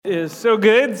It is so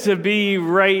good to be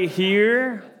right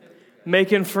here,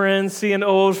 making friends, seeing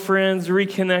old friends,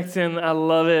 reconnecting. I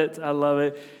love it. I love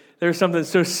it. There's something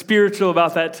so spiritual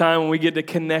about that time when we get to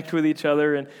connect with each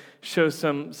other and show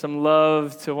some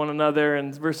love to one another.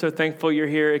 And we're so thankful you're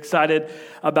here, excited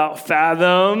about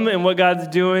Fathom and what God's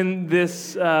doing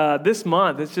this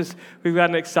month. We've got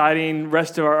an exciting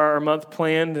rest of our month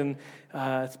planned, and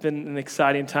it's been an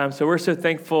exciting time. So we're so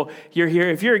thankful you're here.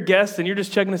 If you're a guest and you're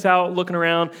just checking us out, looking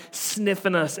around,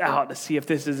 sniffing us out to see if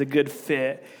this is a good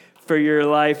fit for your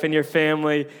life and your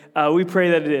family, we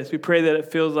pray that it is. We pray that it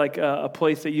feels like a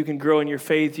place that you can grow in your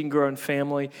faith, you can grow in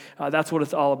family. That's what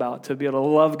it's all about, to be able to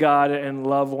love God and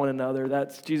love one another.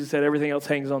 Jesus said everything else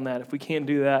hangs on that. If we can't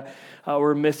do that,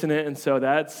 we're missing it. And so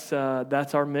that's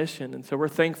our mission. And so we're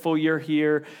thankful you're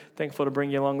here, thankful to bring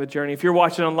you along the journey. If you're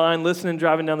watching online, listening,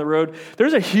 driving down the road,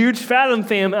 there's a huge Fathom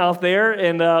fam out there,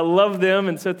 and love them.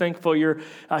 And so thankful you're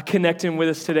connecting with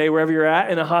us today, wherever you're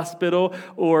at, in a hospital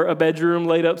or a bedroom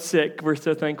laid up sick. We're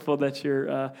so thankful that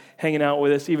you're hanging out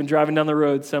with us, even driving down the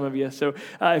road, some of you. So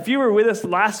if you were with us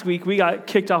last week, we got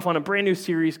kicked off on a brand new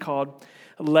series called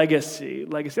Legacy.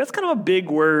 That's kind of a big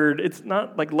word. It's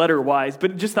not like letter-wise,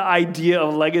 but just the idea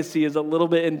of legacy is a little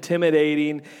bit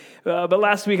intimidating. But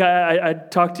last week, I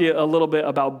talked to you a little bit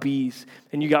about bees,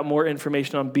 and you got more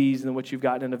information on bees than what you've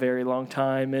gotten in a very long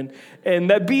time. And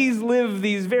that bees live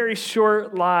these very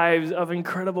short lives of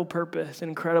incredible purpose,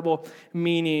 incredible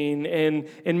meaning, and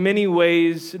in many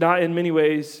ways, their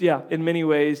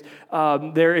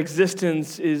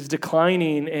existence is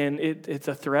declining, and it's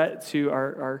a threat to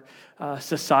our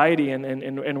society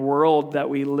and world that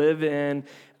we live in.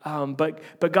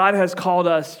 But God has called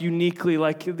us uniquely,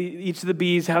 like each of the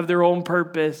bees have their own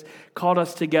purpose, called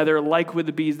us together, like with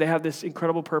the bees. They have this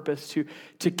incredible purpose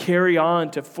to carry on,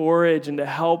 to forage, and to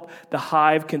help the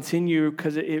hive continue,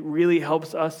 because it really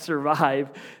helps us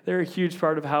survive. They're a huge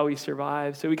part of how we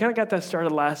survive. So we kind of got that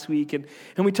started last week, and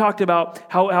we talked about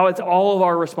how it's all of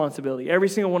our responsibility, every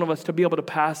single one of us, to be able to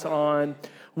pass on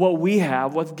what we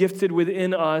have, what's gifted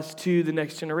within us, to the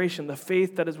next generation, the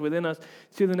faith that is within us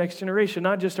to the next generation,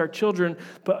 not just our children,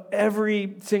 but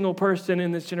every single person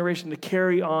in this generation, to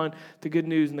carry on the good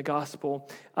news and the gospel.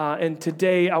 And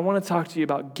today, I want to talk to you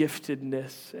about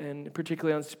giftedness, and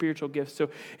particularly on spiritual gifts. So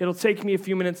it'll take me a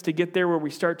few minutes to get there where we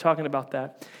start talking about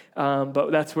that,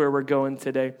 but that's where we're going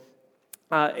today.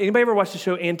 Anybody ever watch the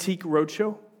show Antique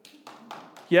Roadshow?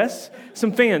 Yes?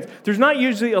 Some fans. There's not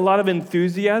usually a lot of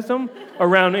enthusiasm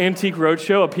around Antique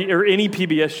Roadshow, or any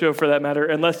PBS show for that matter,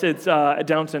 unless it's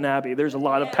Downton Abbey. There's a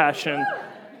lot of passion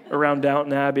around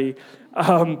Downton Abbey.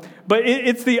 But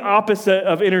it's the opposite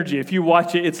of energy. If you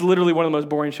watch it, it's literally one of the most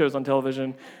boring shows on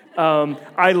television.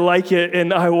 I like it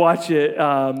and I watch it,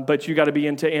 but you got to be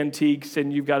into antiques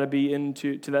and you've got to be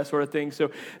into that sort of thing. So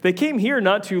they came here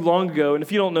not too long ago, and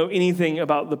if you don't know anything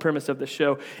about the premise of the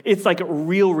show, it's like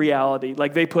real reality.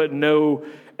 Like, they put no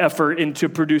effort into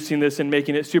producing this and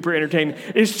making it super entertaining.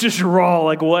 It's just raw,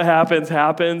 like what happens.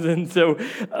 And so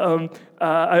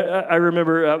I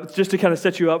remember, just to kind of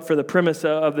set you up for the premise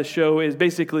of the show, is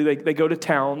basically they go to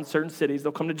town, certain cities,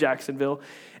 they'll come to Jacksonville,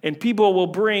 and people will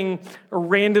bring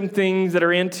random things that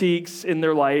are antiques in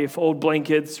their life, old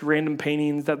blankets, random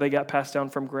paintings that they got passed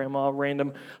down from grandma,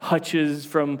 random hutches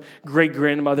from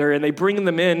great-grandmother, and they bring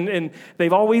them in, and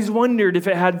they've always wondered if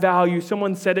it had value.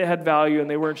 Someone said it had value, and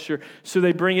they weren't sure, so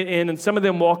they bring it in, and some of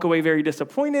them walk away very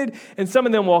disappointed, and some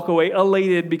of them walk away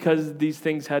elated because these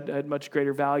things had much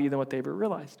greater value than what they ever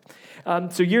realized.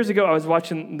 So years ago, I was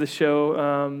watching the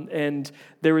show, and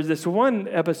there was this one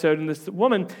episode, and this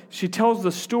woman, she tells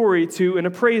the story to an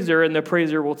appraiser, and the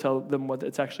appraiser will tell them what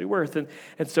it's actually worth. And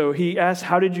so he asks,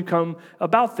 how did you come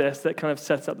about this? That kind of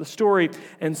sets up the story.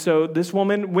 And so this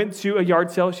woman went to a yard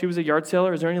sale. She was a yard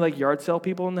seller. Is there any yard sale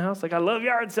people in the house? I love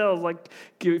yard sales. And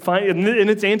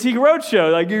it's Antique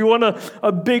Roadshow. You want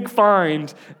a big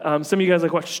find. Some of you guys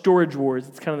watch Storage Wars.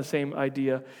 It's kind of the same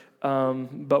idea.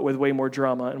 But with way more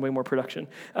drama and way more production.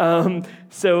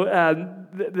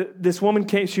 This woman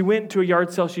came, she went to a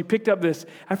yard sale, she picked up this,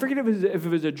 I forget if it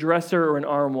was a dresser or an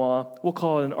armoire. We'll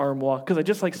call it an armoire, because I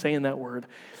just like saying that word.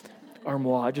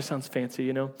 Armoire, it just sounds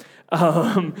fancy,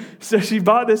 So she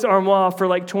bought this armoire for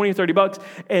 $20 or $30,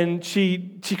 and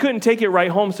she couldn't take it right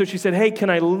home, so she said, hey,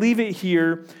 can I leave it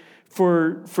here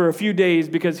for a few days,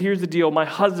 because here's the deal. My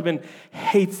husband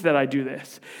hates that I do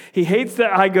this. He hates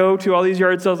that I go to all these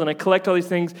yard sales and I collect all these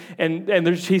things, and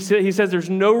he says there's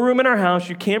no room in our house.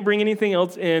 You can't bring anything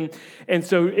else in. And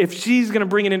so if she's going to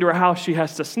bring it into her house, she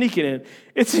has to sneak it in.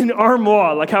 It's an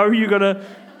armoire. How are you going to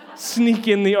sneak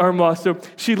in the armoire. So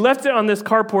she left it on this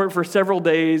carport for several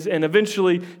days, and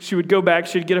eventually she would go back.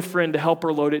 She'd get a friend to help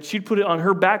her load it. She'd put it on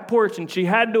her back porch, and she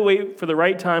had to wait for the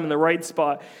right time and the right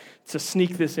spot to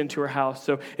sneak this into her house.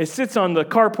 So it sits on the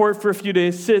carport for a few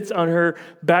days, sits on her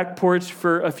back porch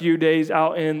for a few days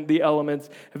out in the elements.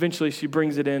 Eventually she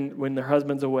brings it in when her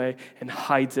husband's away and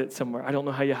hides it somewhere. I don't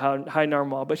know how you hide an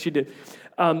armoire, but she did.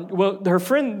 Well, her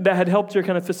friend that had helped her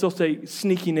kind of facilitate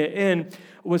sneaking it in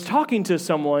was talking to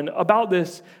someone about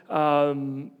this,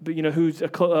 who's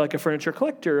like a furniture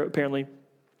collector, apparently.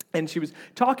 And she was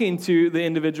talking to the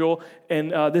individual,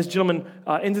 and this gentleman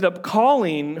ended up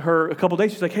calling her a couple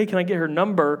days. She's like, hey, can I get her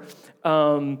number?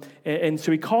 And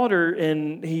so he called her,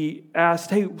 and he asked,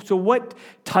 hey, so what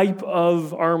type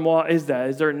of armoire is that?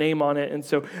 Is there a name on it? And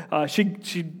so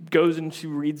she goes and she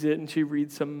reads it, and she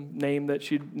reads some name that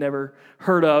she'd never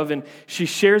heard of, and she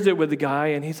shares it with the guy,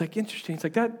 and he's like, interesting. He's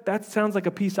like, that sounds like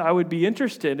a piece I would be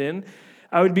interested in.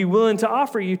 I would be willing to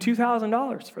offer you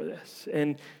 $2,000 for this.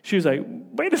 And she was like,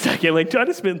 wait a second, like, I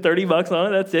just spent $30 on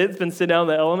it, that's it. It's been sitting down in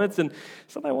the elements, and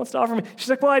somebody wants to offer me. She's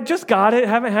like, well, I just got it,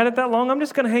 haven't had it that long, I'm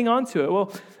just going to hang on to it.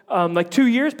 Well, 2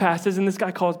 years passes, and this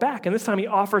guy calls back, and this time he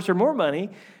offers her more money,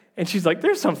 and she's like,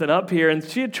 there's something up here. And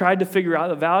she had tried to figure out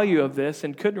the value of this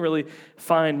and couldn't really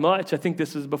find much. I think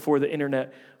this was before the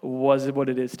internet was what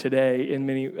it is today in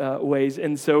many ways.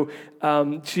 And so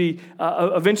she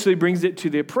eventually brings it to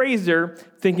the appraiser,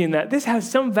 thinking that this has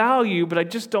some value, but I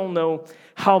just don't know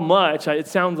how much. It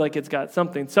sounds like it's got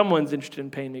something. Someone's interested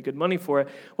in paying me good money for it.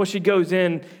 Well, she goes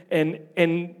in, and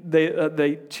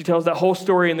she tells that whole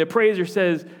story, and the appraiser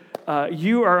says,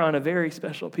 you are on a very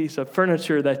special piece of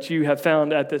furniture that you have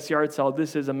found at this yard sale.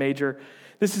 This is a major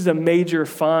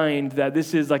find. That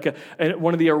this is like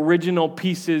one of the original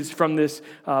pieces from this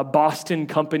Boston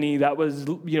company that was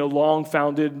long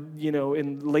founded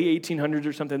in late 1800s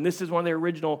or something. This is one of the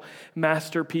original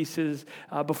masterpieces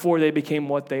before they became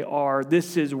what they are.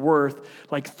 This is worth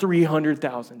like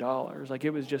 $300,000. Like,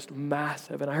 it was just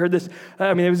massive. And I heard this.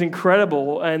 I mean, it was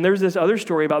incredible. And there's this other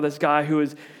story about this guy who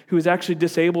was actually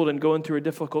disabled and going through a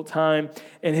difficult time.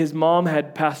 And his mom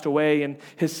had passed away, and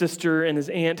his sister and his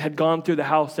aunt had gone through the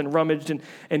house and rummaged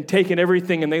and taken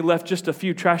everything, and they left just a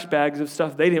few trash bags of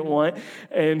stuff they didn't want.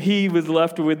 And he was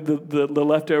left with the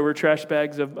leftover trash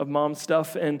bags of mom's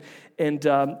stuff. And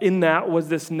in that was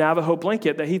this Navajo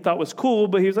blanket that he thought was cool,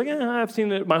 but he was like, I've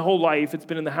seen it my whole life. It's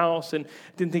been in the house, and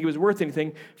didn't think it was worth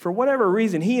anything. For whatever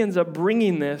reason, he ends up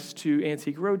bringing this to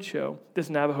Antique Roadshow, this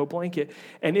Navajo blanket,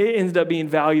 and it ended up being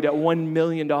valued at $1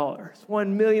 million. $1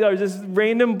 million. This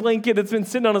random blanket that's been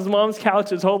sitting on his mom's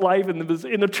couch his whole life, and it was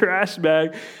in a trash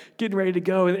bag, getting ready to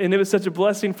go. And it was such a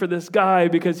blessing for this guy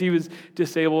because he was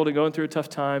disabled and going through a tough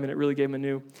time, and it really gave him a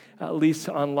new lease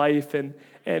on life.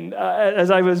 And as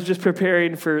I was just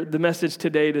preparing for the message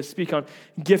today to speak on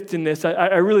giftedness,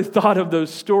 I really thought of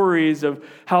those stories of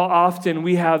how often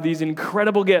we have these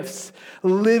incredible gifts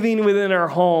living within our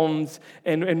homes,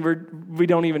 and we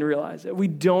don't even realize it. We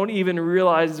don't even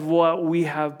realize what we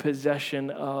have possession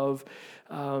of.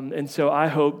 And so I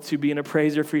hope to be an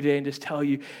appraiser for you today and just tell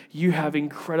you, you have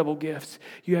incredible gifts.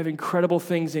 You have incredible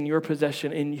things in your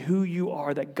possession in who you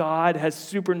are, that God has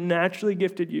supernaturally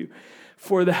gifted you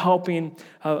for the helping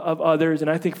of others. And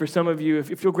I think for some of you,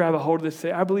 if you'll grab a hold of this,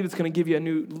 say, I believe it's going to give you a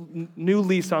new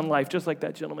lease on life, just like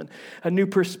that gentleman, a new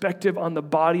perspective on the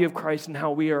body of Christ and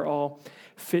how we are all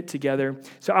fit together.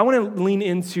 So I want to lean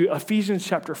into Ephesians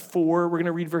chapter 4. We're going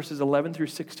to read verses 11 through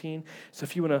 16. So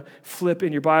if you want to flip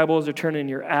in your Bibles or turn in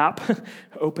your app,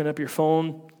 open up your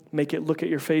phone, make it look at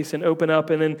your face and open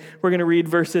up. And then we're going to read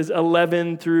verses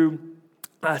 11 through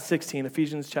 16,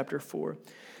 Ephesians chapter 4.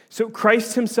 So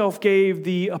Christ himself gave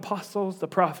the apostles, the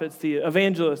prophets, the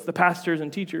evangelists, the pastors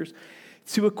and teachers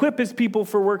to equip his people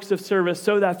for works of service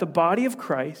so that the body of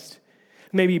Christ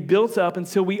may be built up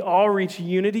until we all reach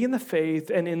unity in the faith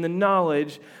and in the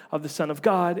knowledge of the Son of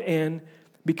God and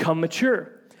become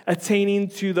mature, attaining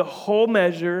to the whole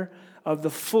measure of the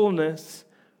fullness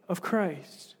of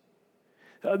Christ.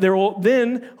 There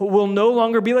will no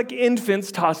longer be like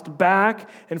infants tossed back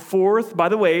and forth by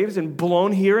the waves and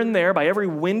blown here and there by every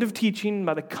wind of teaching,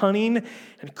 by the cunning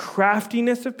and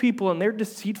craftiness of people and their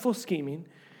deceitful scheming.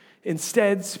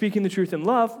 Instead, speaking the truth in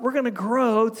love, we're going to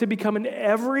grow to become in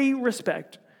every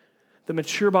respect the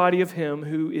mature body of him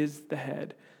who is the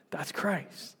head. That's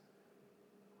Christ.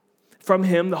 From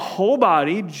him, the whole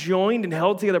body, joined and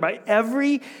held together by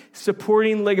every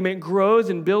supporting ligament,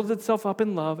 grows and builds itself up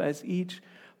in love as each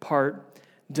part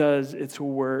does its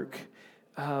work.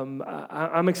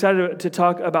 I'm excited to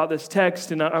talk about this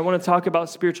text, and I want to talk about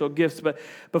spiritual gifts. But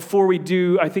before we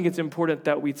do, I think it's important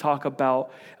that we talk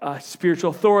about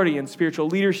spiritual authority and spiritual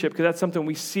leadership, because that's something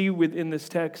we see within this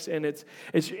text, and it's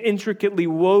intricately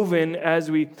woven as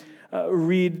we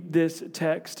read this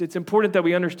text. It's important that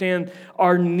we understand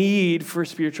our need for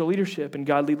spiritual leadership and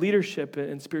godly leadership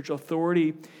and spiritual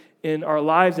authority in our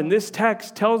lives. And this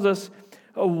text tells us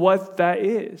what that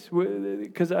is,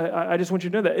 because I just want you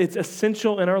to know that it's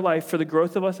essential in our life for the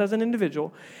growth of us as an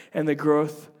individual and the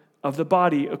growth of the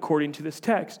body according to this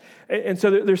text. And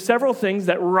so there's several things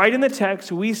that right in the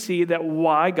text we see that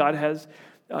why God has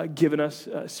given us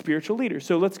spiritual leaders.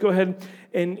 So let's go ahead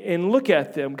and look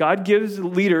at them. God gives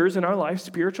leaders in our life,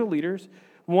 spiritual leaders.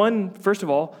 One, first of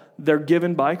all, they're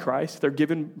given by Christ. They're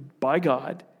given by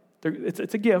God.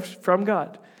 It's a gift from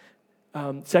God.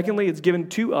 Secondly, it's given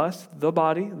to us, the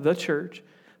body, the church.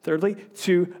 Thirdly,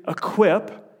 to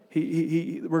equip.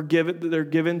 They're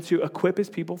given to equip his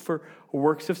people for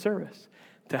works of service,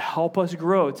 to help us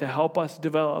grow, to help us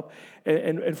develop.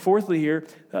 And fourthly here,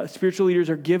 spiritual leaders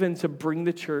are given to bring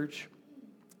the church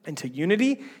into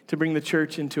unity, to bring the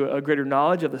church into a greater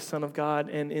knowledge of the Son of God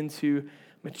and into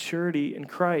maturity in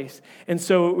Christ. And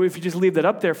so if you just leave that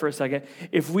up there for a second,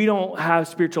 if we don't have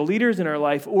spiritual leaders in our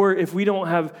life, or if we don't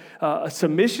have a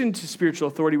submission to spiritual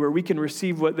authority where we can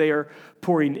receive what they are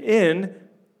pouring in,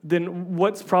 then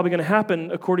what's probably going to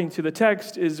happen, according to the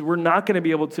text, is we're not going to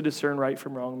be able to discern right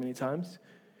from wrong many times.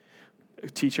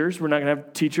 Teachers, we're not going to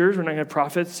have teachers, we're not going to have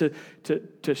prophets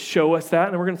to show us that,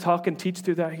 and we're going to talk and teach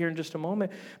through that here in just a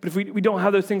moment. But if we don't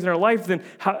have those things in our life, then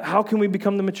how can we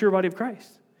become the mature body of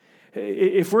Christ?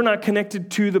 If we're not connected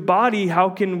to the body, how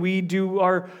can we do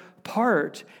our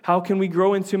part? How can we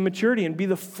grow into maturity and be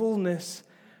the fullness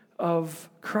of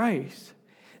Christ?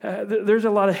 There's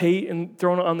a lot of hate and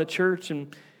thrown on the church,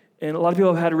 and a lot of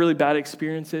people have had really bad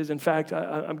experiences. In fact,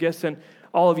 I'm guessing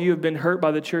all of you have been hurt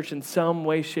by the church in some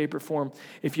way, shape, or form.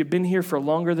 If you've been here for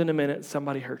longer than a minute,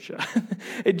 somebody hurt you.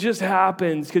 It just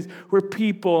happens because we're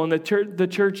people, and the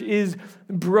church is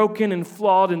broken and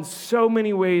flawed in so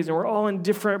many ways, and we're all in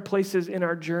different places in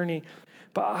our journey.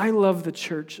 But I love the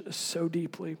church so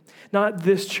deeply. Not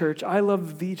this church. I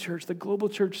love the church, the global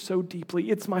church, so deeply.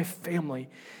 It's my family.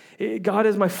 God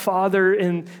is my father,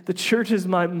 and the church is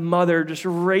my mother, just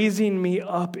raising me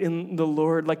up in the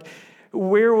Lord. Like,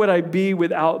 where would I be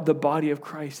without the body of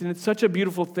Christ? And it's such a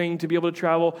beautiful thing to be able to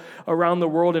travel around the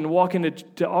world and walk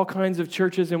into all kinds of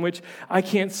churches in which I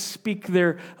can't speak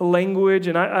their language,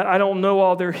 and I don't know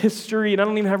all their history, and I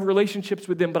don't even have relationships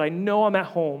with them, but I know I'm at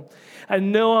home. I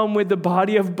know I'm with the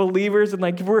body of believers, and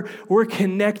like we're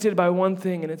connected by one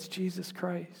thing, and it's Jesus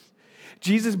Christ.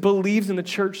 Jesus believes in the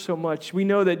church so much. We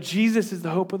know that Jesus is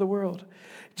the hope of the world.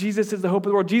 Jesus is the hope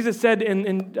of the world. Jesus said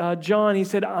in John, he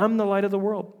said, I'm the light of the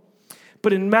world.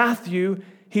 But in Matthew,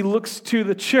 he looks to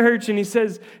the church and he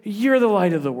says, you're the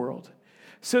light of the world.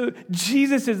 So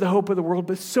Jesus is the hope of the world,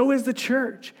 but so is the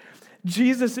church.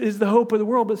 Jesus is the hope of the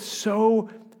world, but so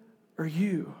are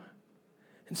you.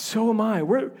 And so am I.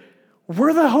 We're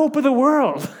the hope of the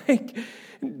world.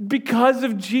 Because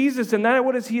of Jesus, and that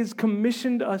what he has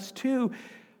commissioned us to.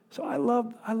 So I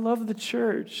love the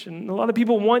church. And a lot of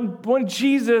people want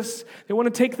Jesus. They want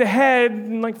to take the head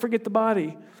and forget the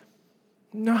body.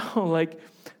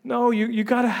 No, you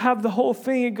got to have the whole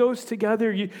thing. It goes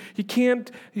together. You can't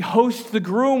host the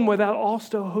groom without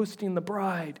also hosting the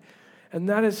bride. And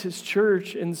that is his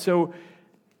church. And so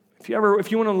if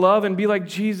you want to love and be like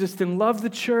Jesus, then love the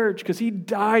church, because he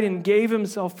died and gave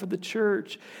himself for the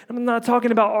church. And I'm not talking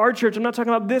about our church. I'm not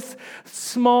talking about this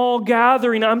small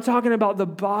gathering. I'm talking about the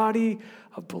body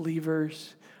of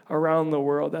believers around the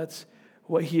world. That's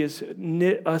what he has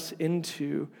knit us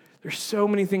into. There's so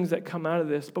many things that come out of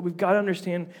this, but we've got to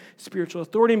understand spiritual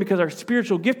authority, because our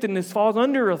spiritual giftedness falls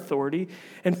under authority.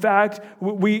 In fact,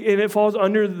 it falls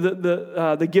under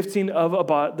the gifting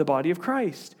of the body of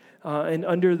Christ. And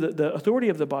under the authority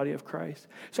of the body of Christ.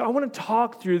 So I want to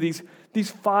talk through these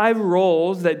 5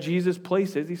 roles that Jesus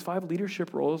places, these 5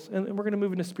 leadership roles, and we're going to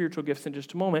move into spiritual gifts in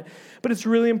just a moment. But it's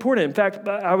really important. In fact,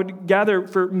 I would gather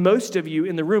for most of you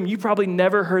in the room, you probably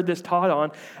never heard this taught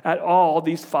on at all,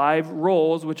 these 5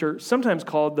 roles, which are sometimes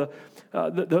called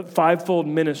the fivefold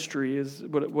ministry is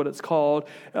what it's called.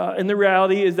 And the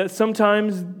reality is that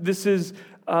sometimes this is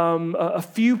a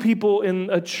few people in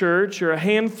a church, or a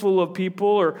handful of people,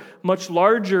 or much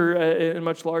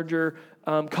larger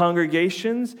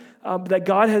congregations that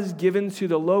God has given to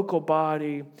the local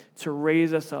body to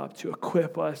raise us up, to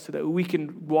equip us, so that we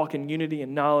can walk in unity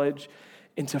and knowledge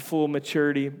into full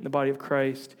maturity in the body of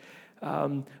Christ.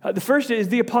 The first is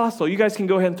the apostle. You guys can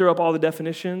go ahead and throw up all the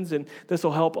definitions, and this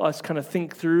will help us kind of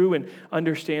think through and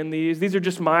understand these. These are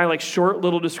just my short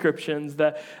little descriptions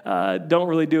that don't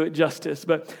really do it justice.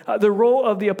 But the role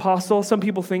of the apostle, some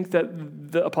people think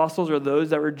that the apostles are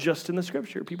those that were just in the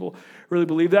Scripture. People really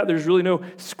believe that. There's really no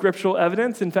scriptural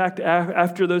evidence. In fact,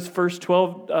 after those first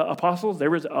 12 apostles,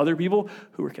 there was other people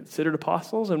who were considered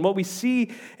apostles. And what we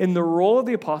see in the role of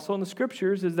the apostle in the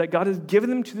Scriptures is that God has given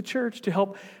them to the church to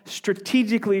help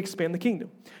strategically expand the kingdom,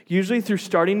 usually through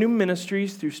starting new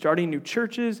ministries, through starting new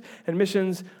churches and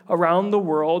missions around the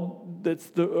world.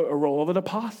 That's a role of an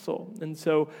apostle. And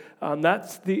so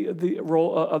that's the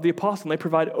role of the apostle. And they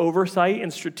provide oversight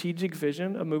and strategic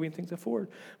vision of moving things forward.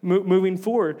 Moving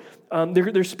forward.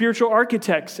 They're spiritual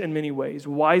architects in many ways,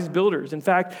 wise builders. In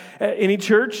fact, any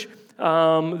church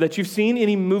that you've seen,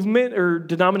 any movement or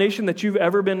denomination that you've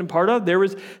ever been a part of, there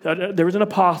was an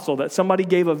apostle that somebody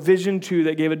gave a vision to,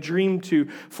 that gave a dream to,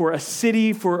 for a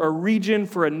city, for a region,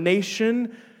 for a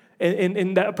nation,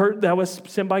 and that was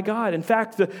sent by God. In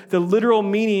fact, the literal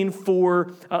meaning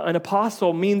for an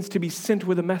apostle means to be sent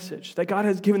with a message, that God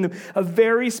has given them a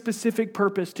very specific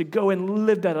purpose to go and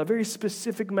live that, a very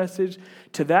specific message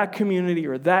to that community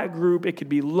or that group. It could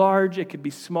be large, it could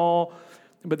be small,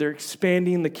 but they're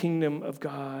expanding the kingdom of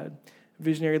God.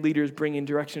 Visionary leaders bringing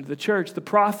direction to the church. The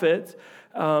prophets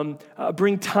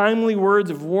bring timely words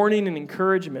of warning and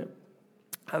encouragement.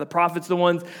 The prophets, the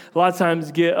ones a lot of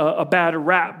times get a bad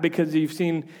rap because you've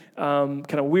seen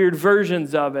kind of weird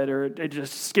versions of it, or it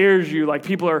just scares you. Like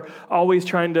people are always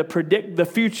trying to predict the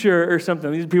future or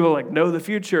something. These people know the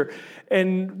future.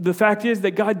 And the fact is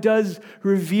that God does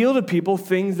reveal to people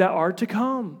things that are to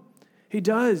come. He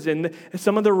does, and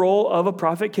some of the role of a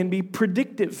prophet can be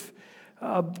predictive,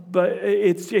 but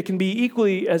it can be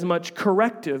equally as much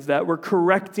corrective, that we're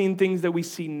correcting things that we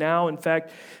see now. In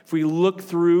fact, if we look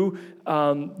through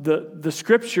the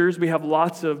Scriptures, we have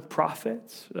lots of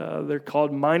prophets. They're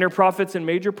called minor prophets and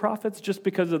major prophets just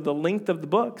because of the length of the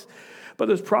books. But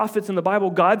those prophets in the Bible,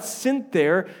 God sent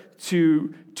there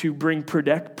to bring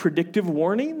predictive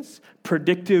warnings,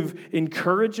 predictive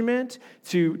encouragement,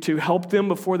 to help them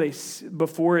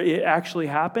before it actually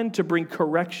happened, to bring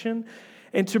correction,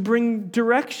 and to bring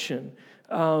direction.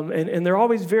 And they're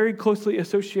always very closely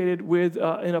associated with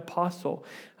an apostle.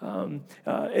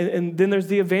 And then there's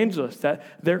the evangelists, that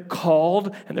they're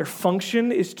called and their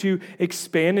function is to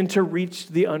expand and to reach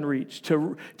the unreached,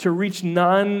 to reach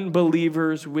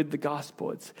non-believers with the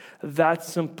gospel. It's that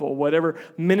simple. Whatever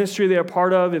ministry they're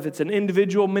part of, if it's an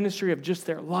individual ministry of just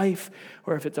their life,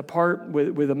 or if it's a part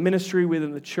with a ministry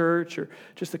within the church, or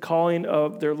just the calling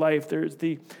of their life, there's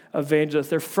the evangelists.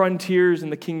 They're frontiers in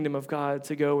the kingdom of God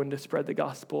to go and to spread the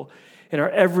gospel in our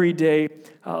everyday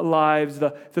lives.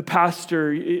 The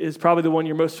pastor is probably the one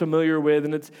you're most familiar with,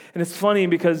 and it's funny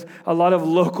because a lot of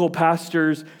local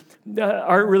pastors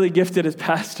aren't really gifted as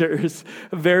pastors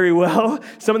very well.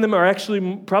 Some of them are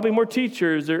actually probably more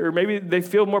teachers, or maybe they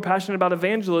feel more passionate about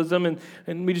evangelism,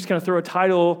 and we just kind of throw a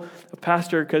title of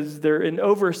pastor because they're in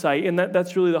oversight, and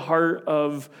that's really the heart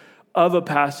of a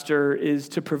pastor, is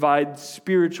to provide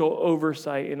spiritual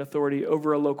oversight and authority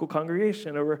over a local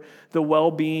congregation, over the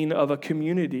well-being of a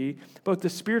community, both the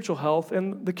spiritual health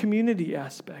and the community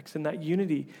aspects and that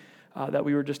unity that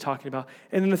we were just talking about.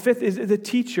 And then the fifth is the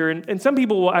teacher. And some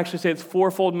people will actually say it's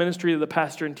fourfold ministry, that the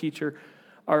pastor and teacher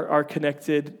are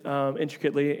connected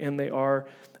intricately, and they are.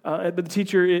 But the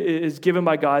teacher is given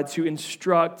by God to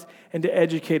instruct and to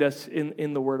educate us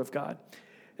in the Word of God.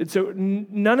 And so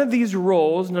none of these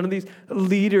roles, none of these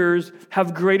leaders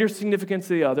have greater significance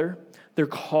than the other. They're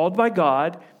called by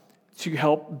God to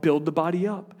help build the body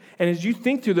up. And as you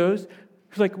think through those,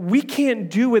 it's like, we can't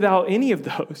do without any of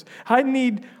those. I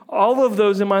need all of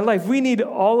those in my life. We need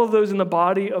all of those in the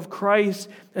body of Christ,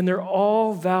 and they're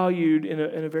all valued in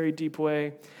a very deep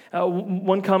way.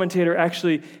 One commentator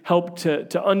actually helped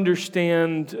to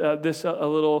understand this a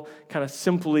little kind of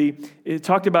simply. It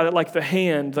talked about it like the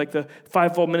hand, like the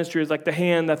fivefold ministry is like the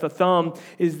hand, that the thumb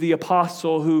is the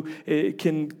apostle who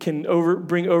can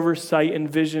bring oversight and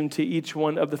vision to each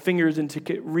one of the fingers and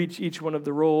to reach each one of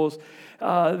the roles.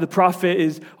 The prophet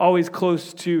is always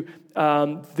close to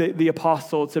the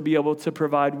apostle to be able to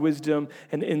provide wisdom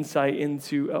and insight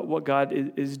into what God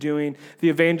is doing. The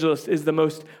evangelist is the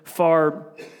most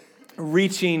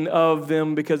far-reaching of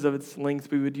them because of its length.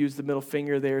 We would use the middle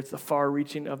finger there. It's the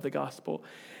far-reaching of the gospel.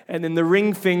 And then the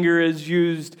ring finger is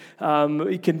used,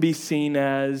 it can be seen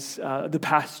as the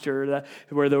pastor,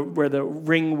 where the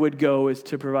ring would go is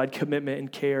to provide commitment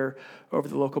and care over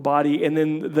the local body. And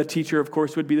then the teacher, of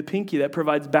course, would be the pinky that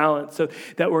provides balance, so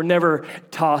that we're never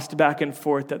tossed back and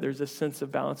forth, that there's a sense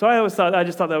of balance. So I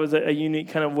just thought that was a unique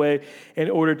kind of way in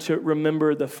order to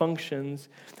remember the functions.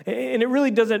 And it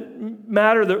really doesn't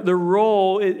matter the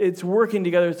role. It's working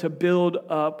together to build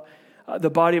up the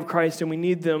body of Christ, and we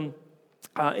need them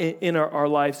in our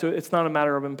life. So it's not a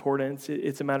matter of importance.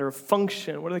 It's a matter of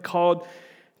function. What are they called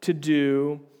to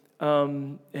do?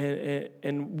 And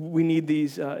we need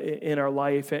these in our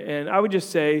life. And I would just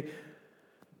say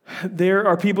there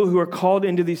are people who are called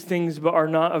into these things but are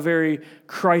not a very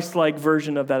Christ-like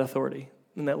version of that authority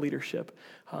and that leadership.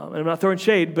 And I'm not throwing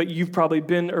shade, but you've probably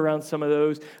been around some of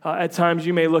those. At times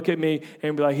you may look at me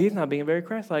and be like, he's not being very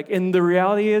Christ-like. And the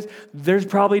reality is there's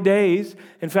probably days,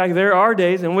 in fact, there are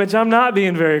days in which I'm not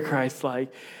being very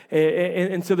Christ-like.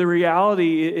 And so the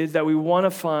reality is that we want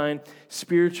to find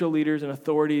spiritual leaders and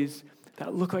authorities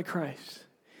that look like Christ.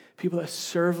 People that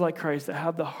serve like Christ, that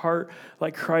have the heart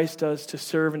like Christ does to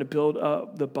serve and to build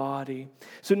up the body.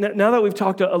 So now that we've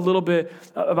talked a little bit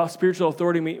about spiritual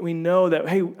authority, we know that,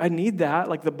 hey, I need that.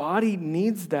 Like the body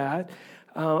needs that.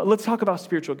 Let's talk about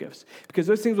spiritual gifts, because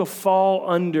those things will fall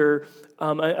under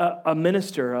a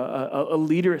minister, a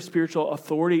leader, a spiritual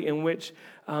authority in which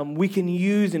we can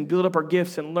use and build up our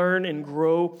gifts and learn and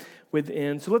grow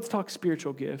within. So let's talk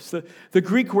spiritual gifts. The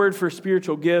Greek word for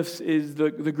spiritual gifts is the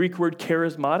Greek word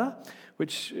charismata,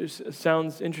 which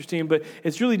sounds interesting, but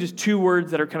it's really just two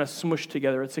words that are kind of smushed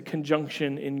together. It's a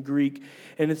conjunction in Greek,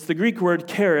 and it's the Greek word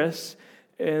charis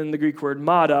and the Greek word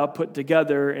mata put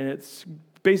together, and it's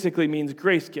basically means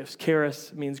grace gifts.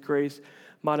 Charis means grace,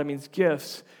 mata means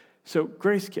gifts. So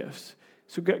grace gifts.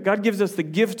 So God gives us the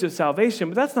gift of salvation,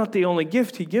 but that's not the only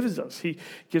gift he gives us. He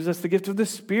gives us the gift of the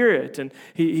Spirit, and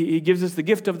he gives us the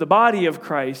gift of the body of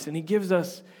Christ, and he gives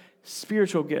us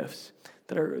spiritual gifts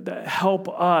that help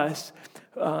us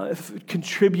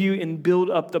contribute and build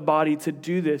up the body to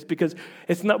do this, because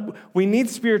we need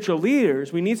spiritual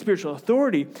leaders, we need spiritual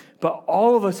authority, but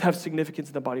all of us have significance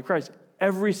in the body of Christ.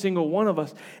 Every single one of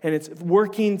us, and it's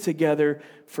working together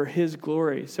for his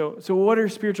glory. So what are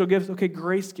spiritual gifts? Okay,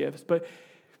 grace gifts, but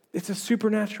it's a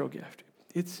supernatural gift.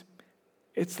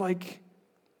 It's like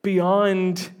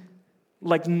beyond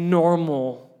like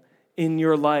normal in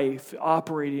your life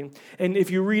operating. And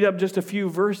if you read up just a few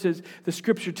verses, the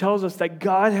scripture tells us that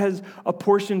God has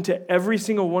apportioned to every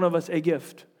single one of us a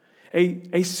gift.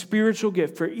 A spiritual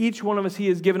gift. For each one of us, he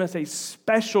has given us a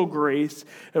special grace.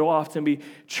 It will often be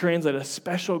translated, a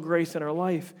special grace in our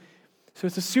life. So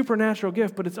it's a supernatural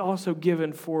gift, but it's also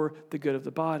given for the good of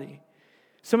the body.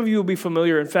 Some of you will be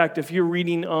familiar. In fact, if you're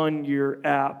reading on your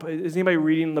app, is anybody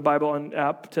reading the Bible on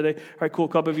app today? All right, cool. A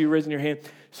couple of you raising your hand.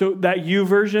 So that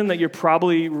YouVersion that you're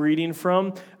probably reading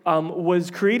from was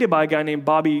created by a guy named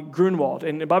Bobby Grunwald.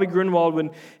 And Bobby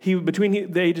Grunwald,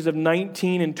 between the ages of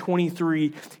 19 and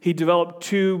 23, he developed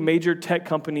two major tech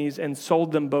companies and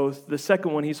sold them both. The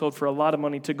second one he sold for a lot of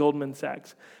money to Goldman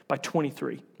Sachs by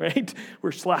 23, right?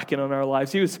 We're slacking on our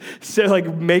lives. He was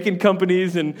making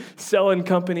companies and selling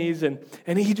companies, and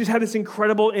he just had this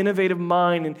incredible innovative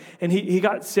mind, and he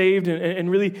got saved and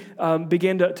really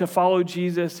began to follow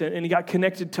Jesus, and he got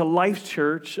connected to Life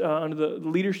Church under the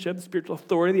leadership, the spiritual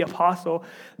authority, the apostle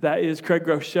that is Craig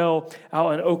Groeschel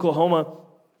out in Oklahoma.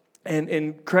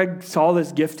 And Craig saw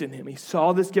this gift in him. He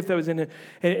saw this gift that was in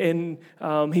him,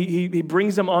 and he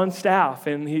brings him on staff.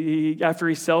 And he after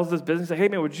he sells this business, like, hey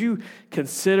man, would you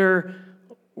consider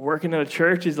working at a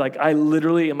church? He's like, I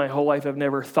literally in my whole life have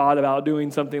never thought about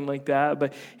doing something like that,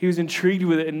 but he was intrigued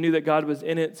with it and knew that God was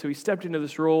in it, so he stepped into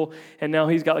this role, and now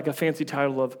he's got like a fancy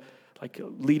title of like a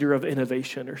leader of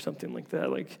innovation or something like that.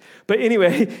 But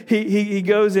anyway, he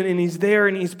goes in and he's there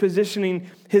and he's positioning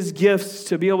his gifts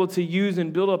to be able to use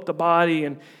and build up the body,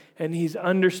 and he's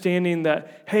understanding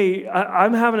that, hey,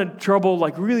 I'm having a trouble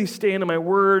like really staying in my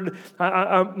word.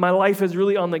 My life is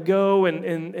really on the go,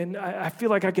 and I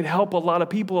feel like I could help a lot of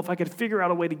people if I could figure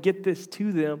out a way to get this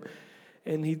to them.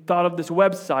 And he thought of this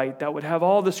website that would have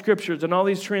all the scriptures and all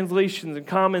these translations and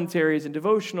commentaries and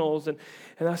devotionals. And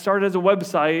that started as a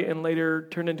website and later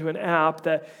turned into an app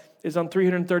that is on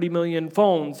 330 million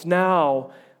phones now.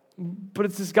 But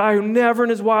it's this guy who never in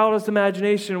his wildest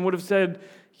imagination would have said,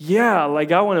 yeah,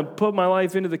 like I want to put my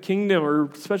life into the kingdom or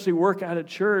especially work at a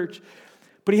church.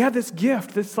 But he had this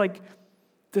gift,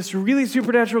 this really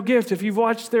supernatural gift. If you've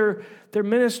watched their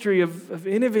ministry of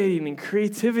innovating and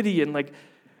creativity and like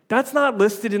That's not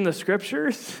listed in the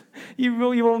scriptures. You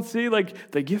won't see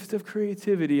like the gift of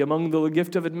creativity among the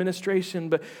gift of administration,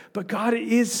 but God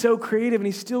is so creative, and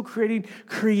he's still creating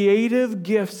creative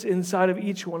gifts inside of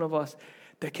each one of us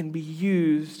that can be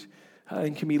used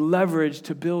and can be leveraged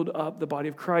to build up the body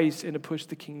of Christ and to push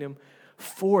the kingdom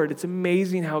forward. It's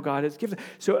amazing how God has given.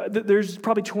 So there's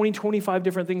probably 20, 25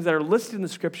 different things that are listed in the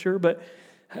scripture, but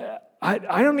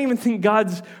I don't even think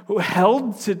God's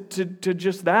held to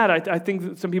just that. I think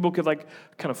that some people could like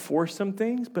kind of force some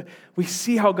things, but we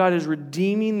see how God is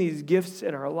redeeming these gifts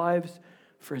in our lives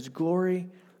for his glory.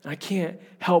 And I can't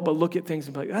help but look at things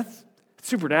and be like, that's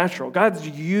supernatural. God's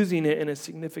using it in a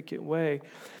significant way.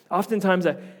 Oftentimes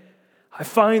I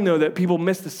find, though, that people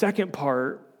miss the second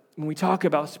part when we talk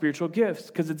about spiritual gifts,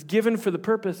 because it's given for the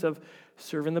purpose of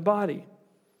serving the body.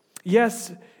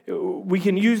 Yes, we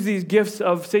can use these gifts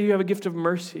of, say you have a gift of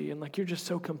mercy, and like you're just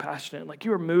so compassionate, and like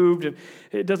you are moved, and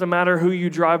it doesn't matter who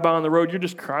you drive by on the road, you're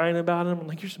just crying about them, and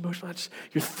like you're just emotional,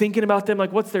 you're thinking about them,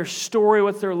 like what's their story,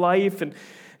 what's their life, and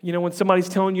you know, when somebody's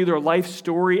telling you their life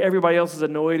story, everybody else is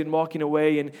annoyed and walking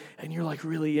away, and you're like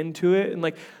really into it, and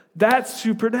like that's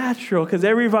supernatural, because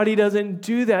everybody doesn't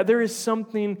do that. There is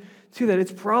something to that.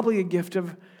 It's probably a gift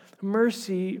of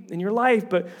mercy in your life,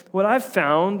 but what I've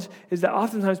found is that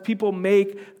oftentimes people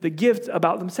make the gift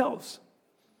about themselves.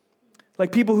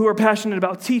 Like people who are passionate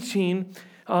about teaching,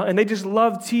 and they just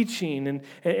love teaching,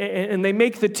 and they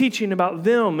make the teaching about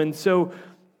them, and so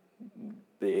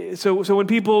when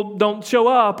people don't show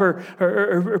up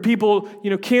or people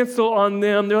cancel on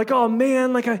them, they're like, oh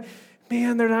man,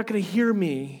 they're not going to hear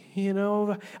me.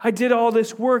 I did all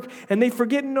this work, and they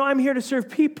forget. No, I'm here to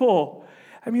serve people.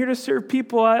 I'm here to serve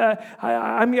people.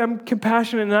 I'm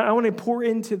compassionate, and I want to pour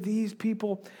into these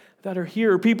people that are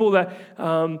here, people that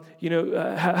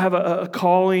have a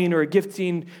calling or a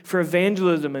gifting for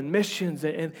evangelism and missions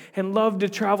and love to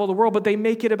travel the world, but they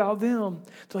make it about them.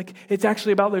 It's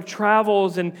actually about their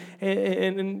travels, and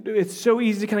it's so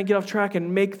easy to kind of get off track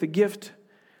and make the gift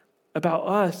about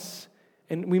us.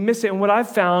 And we miss it. And what I've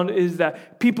found is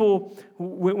that people,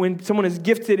 when someone is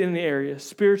gifted in an area,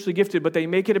 spiritually gifted, but they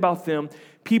make it about them,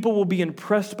 people will be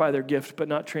impressed by their gift, but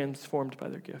not transformed by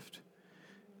their gift.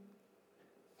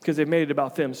 Because they've made it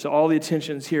about them. So all the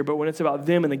attention is here. But when it's about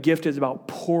them and the gift is about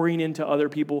pouring into other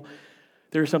people,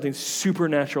 there's something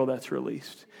supernatural that's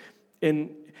released.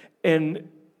 And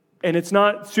it's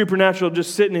not supernatural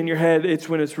just sitting in your head. It's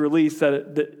when it's released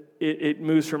that it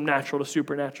moves from natural to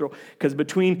supernatural. Because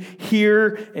between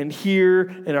here and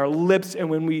our lips, and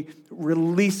when we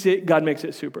release it, God makes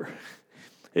it super.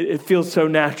 It feels so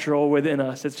natural within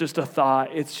us. It's just a thought.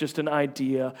 It's just an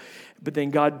idea. But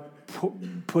then God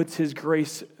puts his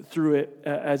grace through it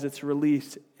as it's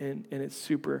released, and it's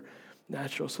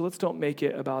supernatural. So let's don't make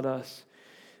it about us.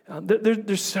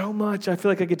 There's so much. I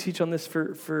feel like I could teach on this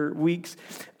for weeks.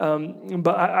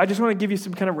 But I just want to give you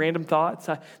some kind of random thoughts.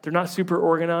 They're not super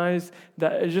organized.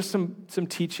 That is just some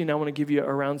teaching I want to give you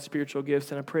around spiritual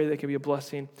gifts, and I pray that can be a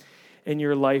blessing in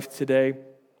your life today.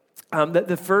 That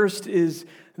the first is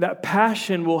that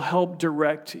passion will help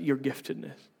direct your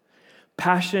giftedness.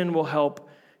 Passion will help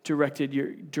direct your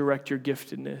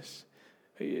giftedness.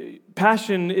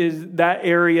 Passion is that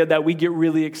area that we get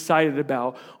really excited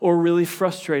about, or really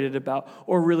frustrated about,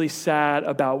 or really sad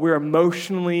about. We're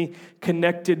emotionally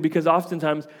connected because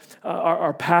oftentimes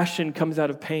our passion comes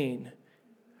out of pain,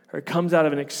 or it comes out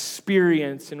of an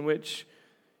experience in which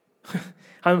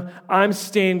I'm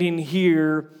standing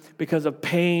here because of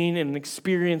pain and an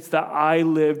experience that I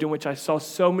lived, in which I saw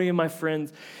so many of my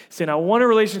friends saying, I want a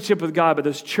relationship with God, but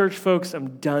those church folks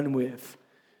I'm done with.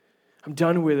 I'm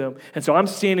done with them. And so I'm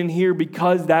standing here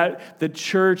because that the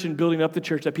church and building up the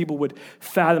church, that people would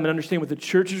fathom and understand what the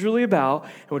church is really about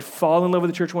and would fall in love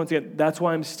with the church once again. That's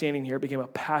why I'm standing here. It became a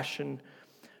passion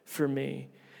for me.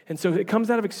 And so it comes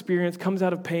out of experience, comes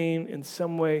out of pain in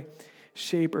some way,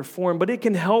 shape, or form, but it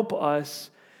can help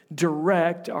us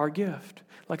direct our gift.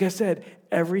 Like I said,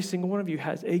 every single one of you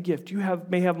has a gift. You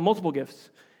may have multiple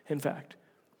gifts, in fact.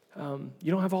 You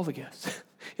don't have all the gifts.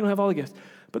 You don't have all the gifts.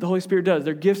 But the Holy Spirit does.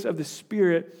 They're gifts of the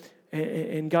Spirit,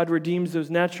 and God redeems those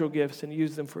natural gifts and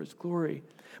uses them for his glory.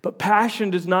 But passion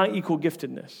does not equal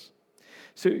giftedness.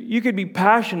 So you could be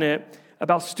passionate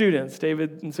about students.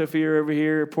 David and Sophia are over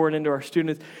here pouring into our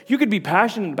students. You could be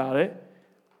passionate about it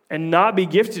and not be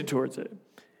gifted towards it.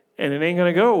 And it ain't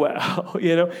going to go well,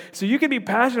 So you could be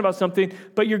passionate about something,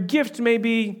 but your gift may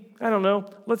be,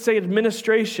 let's say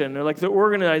administration, or like the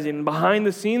organizing, behind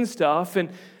the scenes stuff.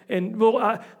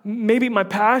 Maybe my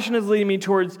passion is leading me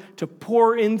towards to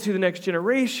pour into the next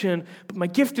generation, but my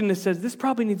giftedness says this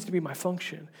probably needs to be my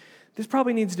function. This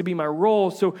probably needs to be my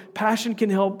role. So passion can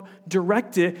help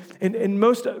direct it. And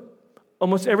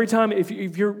almost every time, if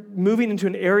you're moving into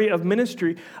an area of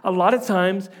ministry, a lot of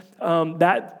times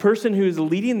that person who is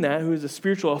leading that, who is a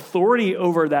spiritual authority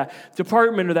over that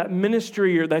department or that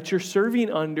ministry or that you're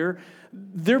serving under,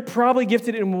 they're probably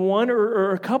gifted in one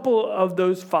or a couple of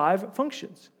those 5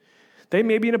 functions. They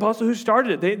may be an apostle who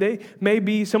started it. They may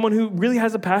be someone who really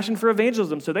has a passion for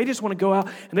evangelism, so they just want to go out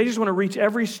and they just want to reach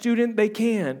every student they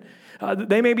can.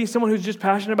 They may be someone who's just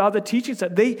passionate about the teaching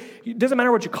side. It doesn't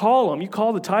matter what you call them. You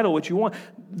call the title what you want.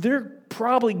 They're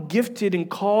probably gifted and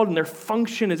called, and their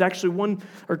function is actually 1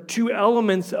 or 2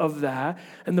 elements of that.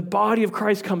 And the body of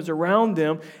Christ comes around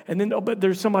them. And then, but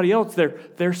there's somebody else.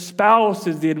 Their spouse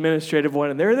is the administrative one,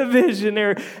 and they're the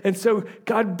visionary. And so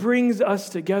God brings us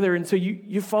together. And so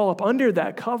you fall up under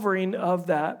that covering of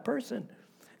that person.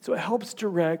 So it helps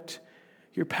direct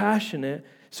your passionate.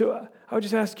 So I would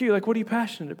just ask you, what are you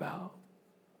passionate about?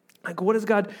 What does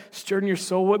God stir in your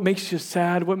soul? What makes you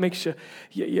sad? What makes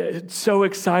you so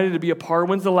excited to be a part?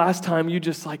 When's the last time you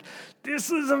just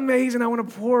this is amazing, I want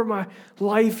to pour my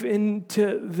life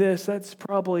into this? That's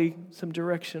probably some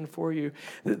direction for you.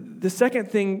 The second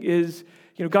thing is,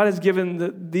 God has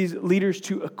given these leaders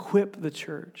to equip the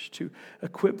church,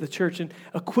 And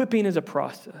equipping is a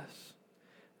process.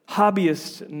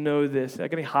 Hobbyists know this.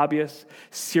 Like any hobbyists?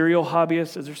 Cereal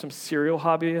hobbyists? Is there some cereal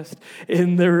hobbyists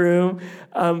in the room?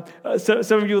 So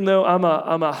some of you will know I'm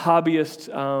a hobbyist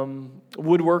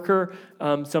woodworker.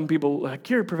 Some people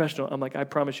you're a professional. I'm I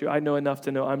promise you, I know enough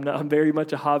to know I'm very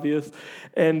much a hobbyist.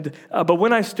 And but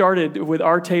when I started with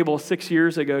our table 6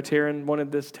 years ago, Taryn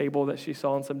wanted this table that she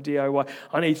saw in some DIY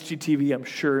on HGTV, I'm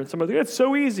sure. And somebody it's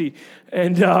so easy.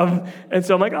 And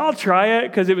so I'm I'll try it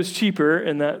because it was cheaper,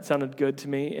 and that sounded good to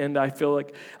me. And I feel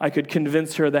like I could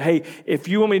convince her that, hey, if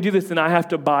you want me to do this, then I have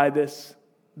to buy this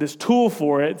tool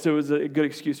for it. So it was a good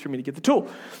excuse for me to get the tool.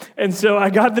 And so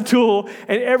I got the tool,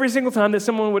 and every single time that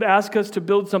someone would ask us to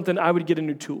build something, I would get a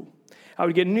new tool. I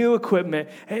would get new equipment.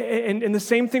 And the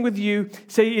same thing with you.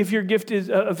 Say if your gift is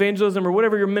evangelism or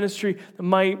whatever your ministry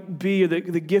might be,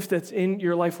 the gift that's in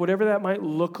your life, whatever that might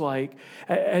look like,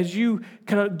 as you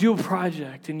kind of do a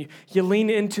project and you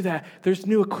lean into that, there's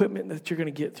new equipment that you're going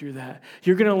to get through that.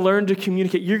 You're going to learn to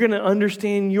communicate. You're going to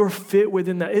understand your fit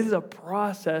within that. It is a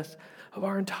process of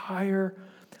our entire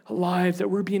lives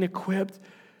that we're being equipped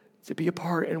to be a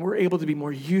part, and we're able to be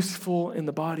more useful in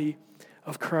the body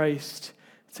of Christ.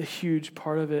 It's a huge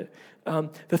part of it.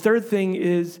 The third thing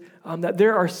is that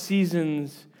there are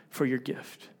seasons for your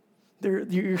gift. Your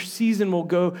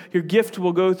gift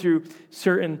will go through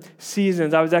certain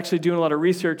seasons. I was actually doing a lot of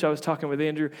research. I was talking with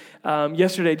Andrew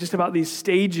yesterday just about these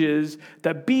stages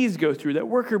that bees go through, that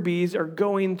worker bees are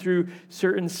going through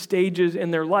certain stages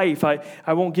in their life. I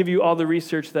won't give you all the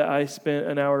research that I spent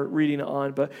an hour reading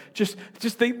on, but just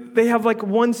they have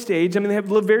one stage. They have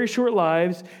very short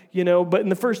lives, but in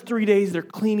the first 3 days, they're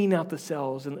cleaning out the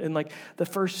cells. And the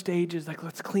first stage is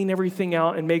let's clean everything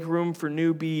out and make room for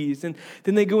new bees. And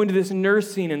then they go into this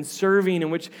nursing and serving in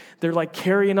which they're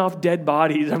carrying off dead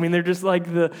bodies. They're just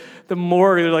the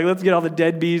morgue. They're let's get all the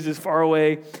dead bees as far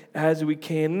away as we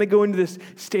can. And they go into this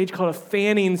stage called a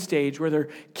fanning stage where they're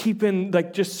keeping,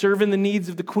 just serving the needs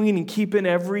of the queen and keeping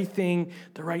everything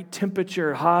the right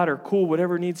temperature, hot or cool,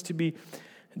 whatever needs to be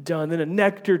done. Then a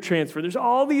nectar transfer. There's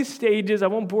all these stages. I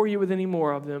won't bore you with any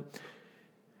more of them.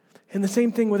 And the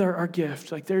same thing with our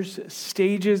gift. There's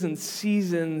stages and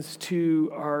seasons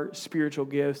to our spiritual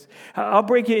gifts. I'll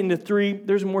break it into 3.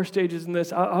 There's more stages in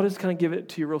this. I'll just kind of give it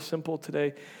to you real simple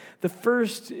today. The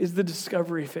first is the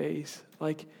discovery phase.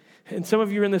 And some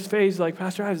of you are in this phase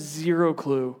Pastor, I have zero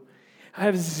clue. I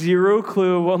have zero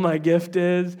clue what my gift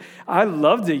is. I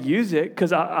love to use it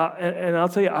because I'll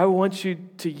tell you, I want you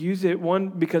to use it. One,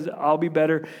 because I'll be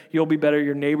better, you'll be better,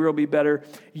 your neighbor will be better.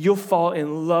 You'll fall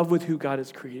in love with who God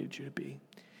has created you to be.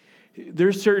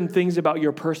 There's certain things about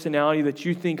your personality that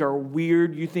you think are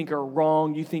weird, you think are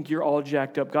wrong, you think you're all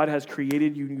jacked up. God has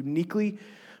created you uniquely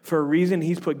for a reason.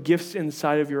 He's put gifts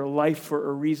inside of your life for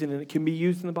a reason, and it can be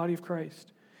used in the body of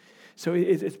Christ. So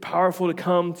it's powerful to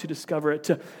come to discover it,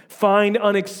 to find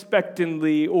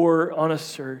unexpectedly or on a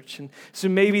search. And so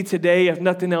maybe today, if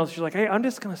nothing else, you're hey, I'm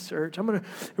just going to search. I'm going to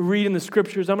read in the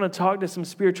scriptures. I'm going to talk to some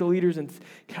spiritual leaders and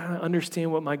kind of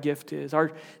understand what my gift is.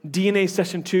 Our DNA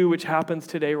session 2, which happens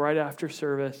today right after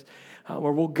service,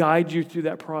 where we'll guide you through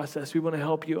that process. We want to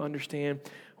help you understand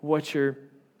what your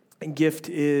gift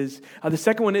is. The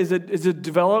second one is a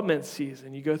development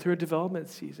season. You go through a development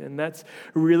season. That's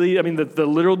really, the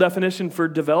literal definition for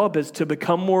develop is to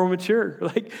become more mature.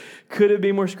 Could it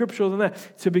be more scriptural than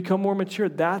that? To become more mature.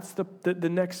 That's the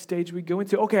next stage we go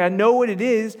into. Okay, I know what it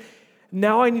is.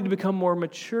 now I need to become more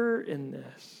mature in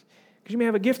this. Because you may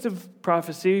have a gift of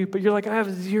prophecy, but you're like, I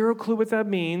have zero clue what that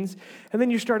means. And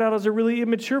then you start out as a really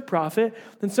immature prophet.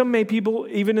 And some people,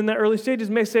 even in the early stages,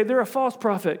 may say they're a false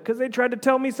prophet because they tried to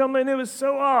tell me something and it was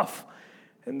so off.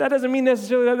 And that doesn't mean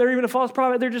necessarily that they're even a false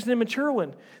prophet. They're just an immature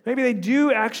one. Maybe they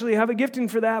do actually have a gifting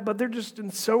for that, but they're just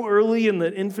so early in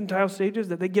the infantile stages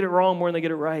that they get it wrong more than they get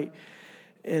it right.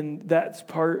 And that's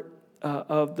part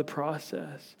of the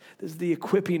process. This is the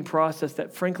equipping process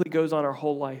that frankly goes on our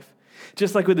whole life.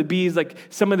 Just like with the bees, like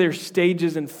some of their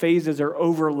stages and phases are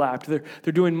overlapped. They're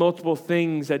doing multiple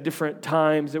things at different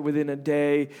times within a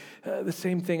day. The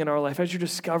same thing in our life. As you're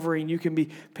discovering, you can be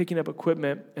picking up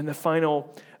equipment, and the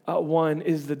final one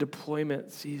is the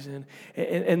deployment season.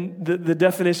 And the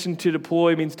definition to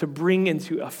deploy means to bring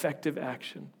into effective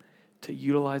action, to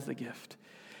utilize the gift.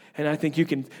 And I think you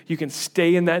can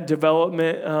stay in that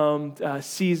development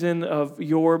season of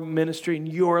your ministry and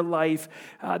your life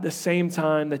at the same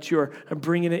time that you're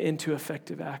bringing it into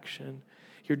effective action.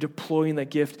 You're deploying that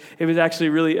gift. It was actually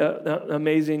really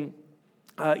amazing.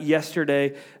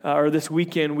 Yesterday or this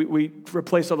weekend, we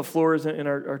replaced all the floors in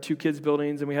our two kids'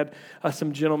 buildings, and we had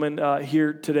some gentlemen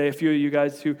here today, a few of you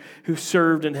guys who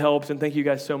served and helped, and thank you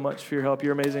guys so much for your help.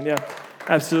 You're amazing. Yeah,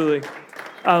 absolutely.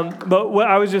 But what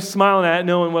I was just smiling at,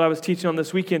 knowing what I was teaching on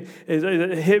this weekend, is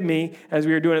it hit me as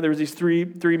we were doing it. There was these three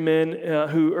men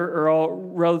who are all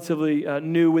relatively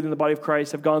new within the body of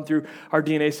Christ, have gone through our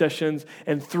DNA sessions,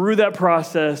 and through that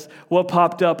process, what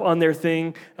popped up on their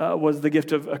thing was the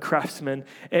gift of a craftsman.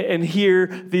 And here,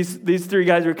 these three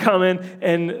guys were coming,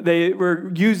 and they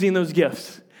were using those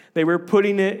gifts. They were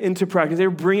putting it into practice. They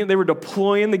were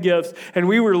deploying the gifts, and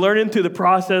we were learning through the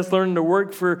process, learning to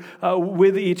work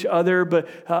with each other. But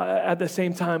at the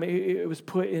same time, it was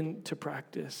put into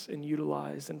practice and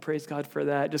utilized. And praise God for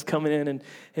that. Just coming in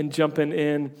and jumping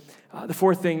in. The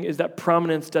fourth thing is that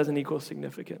prominence doesn't equal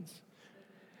significance.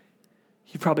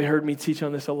 You probably heard me teach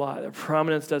on this a lot. That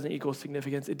prominence doesn't equal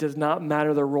significance. It does not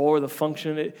matter the role or the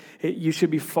function. You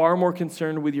should be far more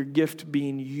concerned with your gift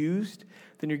being used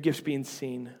than your gift being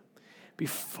seen. Be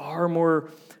far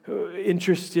more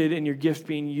interested in your gift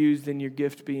being used than your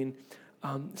gift being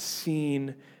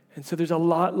seen. And so there's a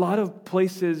lot of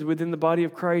places within the body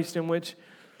of Christ in which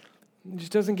it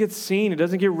just doesn't get seen. It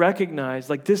doesn't get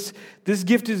recognized. Like this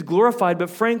gift is glorified,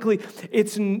 but frankly,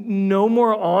 it's no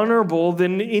more honorable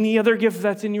than any other gift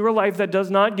that's in your life that does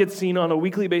not get seen on a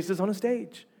weekly basis on a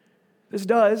stage. This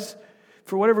does,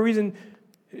 for whatever reason,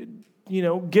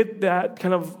 get that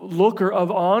kind of look or of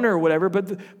honor or whatever,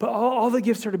 but all the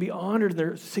gifts are to be honored.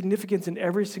 There's significance in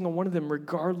every single one of them,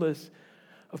 regardless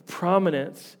of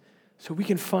prominence, so we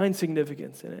can find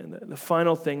significance in it. And the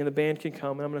final thing, and the band can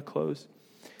come, and I'm going to close,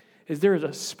 is there is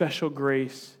a special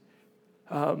grace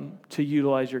to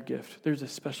utilize your gift. There's a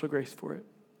special grace for it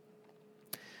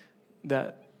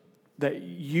that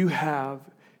you have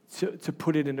to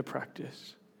put it into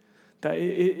practice. That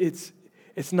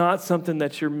it's not something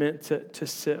that you're meant to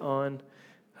sit on.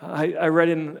 I read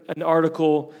in an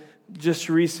article just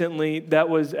recently that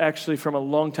was actually from a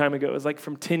long time ago. It was like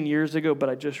from 10 years ago, but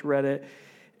I just read it.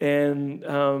 And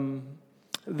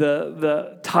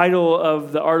the title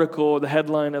of the article, the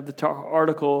headline of the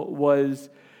article was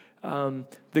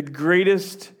The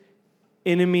Greatest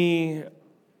Enemy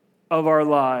of Our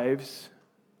Lives, ?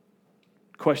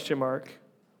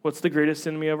 What's the greatest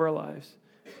enemy of our lives?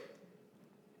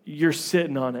 You're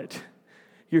sitting on it.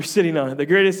 You're sitting on it. The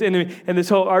greatest enemy. And this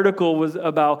whole article was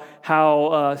about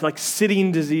how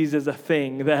sitting disease is a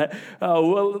thing. That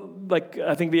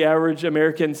I think the average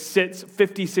American sits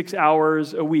 56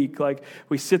 hours a week. Like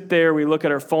we sit there, we look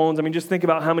at our phones. I mean, just think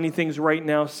about how many things right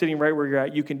now, sitting right where you're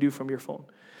at, you can do from your phone.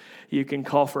 You can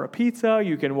call for a pizza.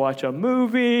 You can watch a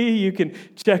movie. You can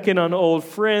check in on old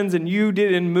friends. And you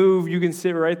didn't move. You can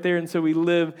sit right there. And so we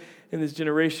live in this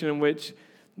generation in which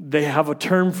they have a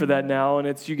term for that now,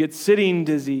 and you get sitting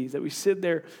disease, that we sit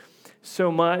there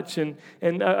so much. And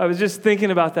I was just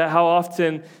thinking about that, how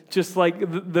often, just like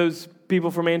those people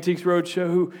from Antiques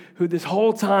Roadshow who this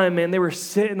whole time, man, they were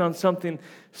sitting on something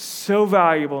so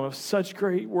valuable and of such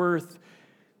great worth.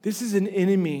 This is an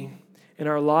enemy in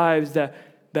our lives that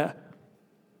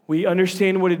we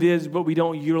understand what it is, but we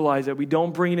don't utilize it. We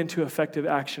don't bring it into effective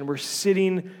action. We're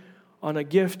sitting on a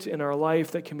gift in our life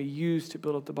that can be used to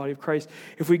build up the body of Christ.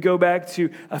 If we go back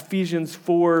to Ephesians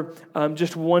 4,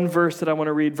 just one verse that I want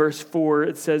to read, verse 4,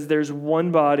 it says, there's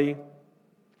one body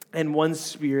and one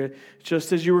Spirit,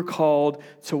 just as you were called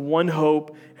to one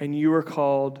hope, and you were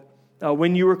called,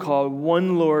 when you were called,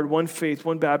 one Lord, one faith,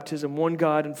 one baptism, one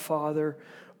God and Father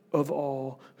of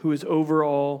all, who is over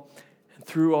all and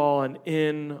through all and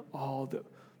in all.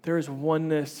 there is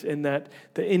oneness in that.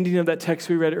 The ending of that text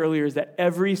we read earlier is that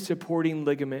every supporting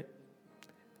ligament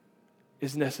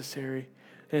is necessary.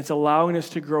 And it's allowing us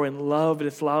to grow in love, and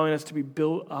it's allowing us to be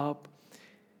built up.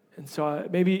 And so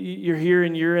maybe you're here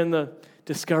and you're in the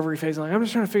discovery phase. Like, I'm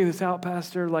just trying to figure this out,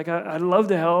 Pastor. Like, I'd love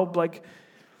to help. Like,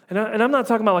 and I'm not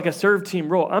talking about like a serve team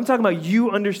role. I'm talking about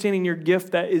you understanding your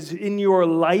gift that is in your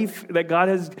life, that God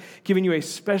has given you a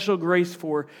special grace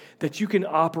for, that you can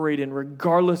operate in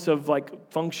regardless of like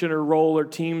function or role or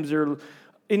teams or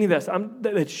any of that.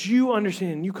 That you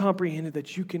understand and you comprehend it,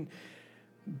 that you can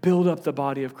build up the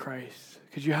body of Christ.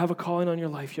 Because you have a calling on your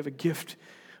life. You have a gift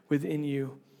within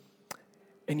you.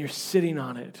 And you're sitting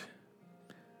on it.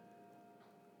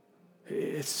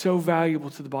 It's so valuable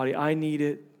to the body. I need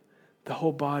it. The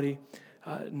whole body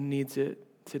needs it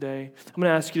today. I'm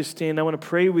going to ask you to stand. I want to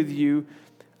pray with you.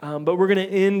 But we're going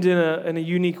to end in a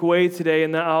unique way today.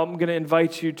 And I'm going to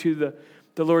invite you to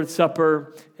the Lord's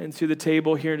Supper and to the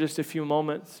table here in just a few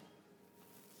moments.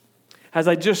 As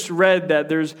I just read that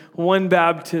there's one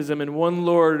baptism and one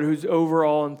Lord who's over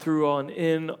all and through all and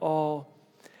in all.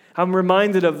 I'm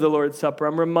reminded of the Lord's Supper.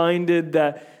 I'm reminded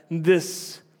that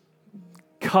this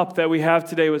cup that we have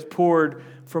today was poured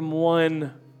from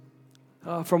one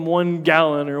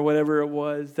gallon or whatever it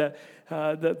was, that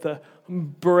the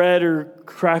bread or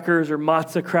crackers or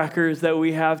matzah crackers that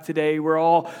we have today were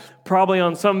all probably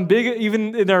on some big,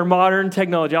 even in our modern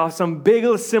technology, off some big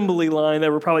assembly line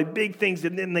that were probably big things,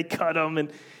 and then they cut them,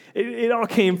 and it all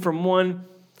came from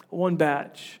one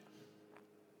batch.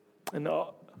 And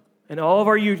all of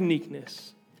our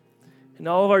uniqueness and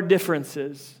all of our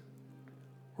differences,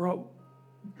 we're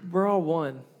all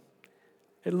one.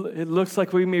 It looks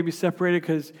like we may be separated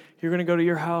because you're going to go to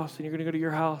your house and you're going to go to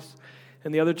your house,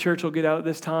 and the other church will get out at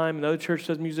this time, and the other church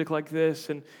does music like this,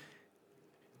 and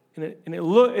it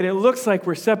looks like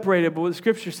we're separated. But what the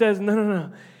Scripture says,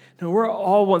 no, we're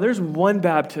all one. There's one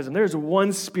baptism. There's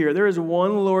one Spirit. There is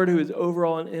one Lord who is over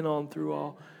all and in all and through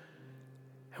all.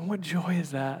 And what joy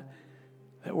is that?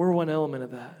 That we're one element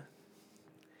of that.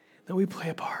 That we play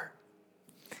a part.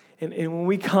 And when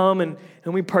we come and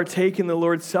we partake in the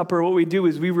Lord's Supper, what we do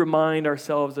is we remind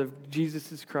ourselves of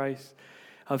Jesus Christ,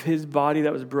 of his body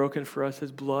that was broken for us,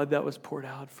 his blood that was poured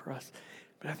out for us.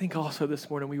 But I think also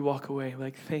this morning we walk away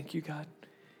like, thank you, God,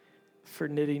 for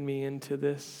knitting me into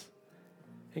this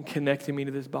and connecting me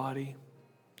to this body.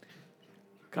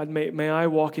 God, may I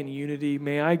walk in unity.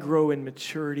 May I grow in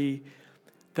maturity,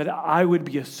 that I would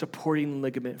be a supporting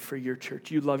ligament for your church.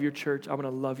 You love your church. I'm going to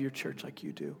love your church like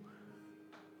you do.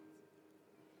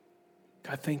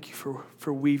 God, thank you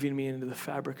for weaving me into the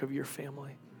fabric of your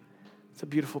family. It's a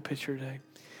beautiful picture today.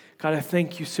 God, I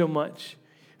thank you so much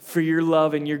for your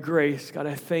love and your grace. God,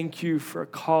 I thank you for a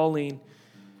calling,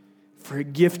 for a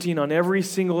gifting on every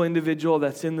single individual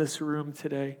that's in this room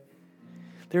today.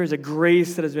 There is a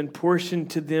grace that has been portioned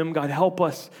to them. God, help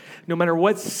us, no matter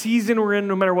what season we're in,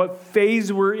 no matter what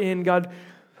phase we're in, God,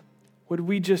 would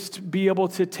we just be able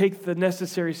to take the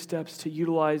necessary steps to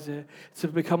utilize it, to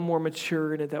become more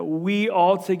mature in it, that we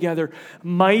all together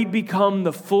might become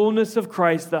the fullness of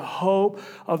Christ, the hope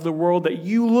of the world, that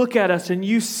you look at us and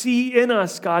you see in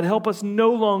us, God. Help us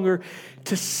no longer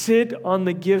to sit on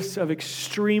the gifts of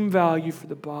extreme value for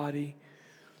the body.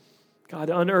 God,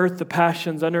 unearth the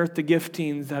passions, unearth the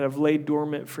giftings that have laid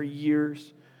dormant for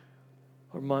years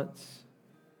or months.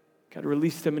 God,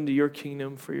 release them into your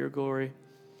kingdom for your glory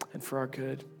and for our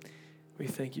good. We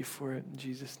thank you for it in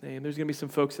Jesus' name. There's going to be some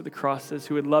folks at the crosses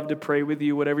who would love to pray with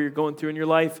you, whatever you're going through in your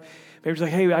life. Maybe it's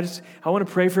like, hey, I want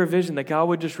to pray for a vision, that God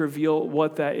would just reveal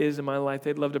what that is in my life.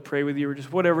 They'd love to pray with you, or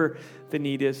just whatever the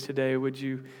need is today. Would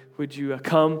you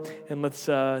come and let's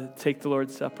take the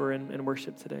Lord's Supper and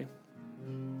worship today.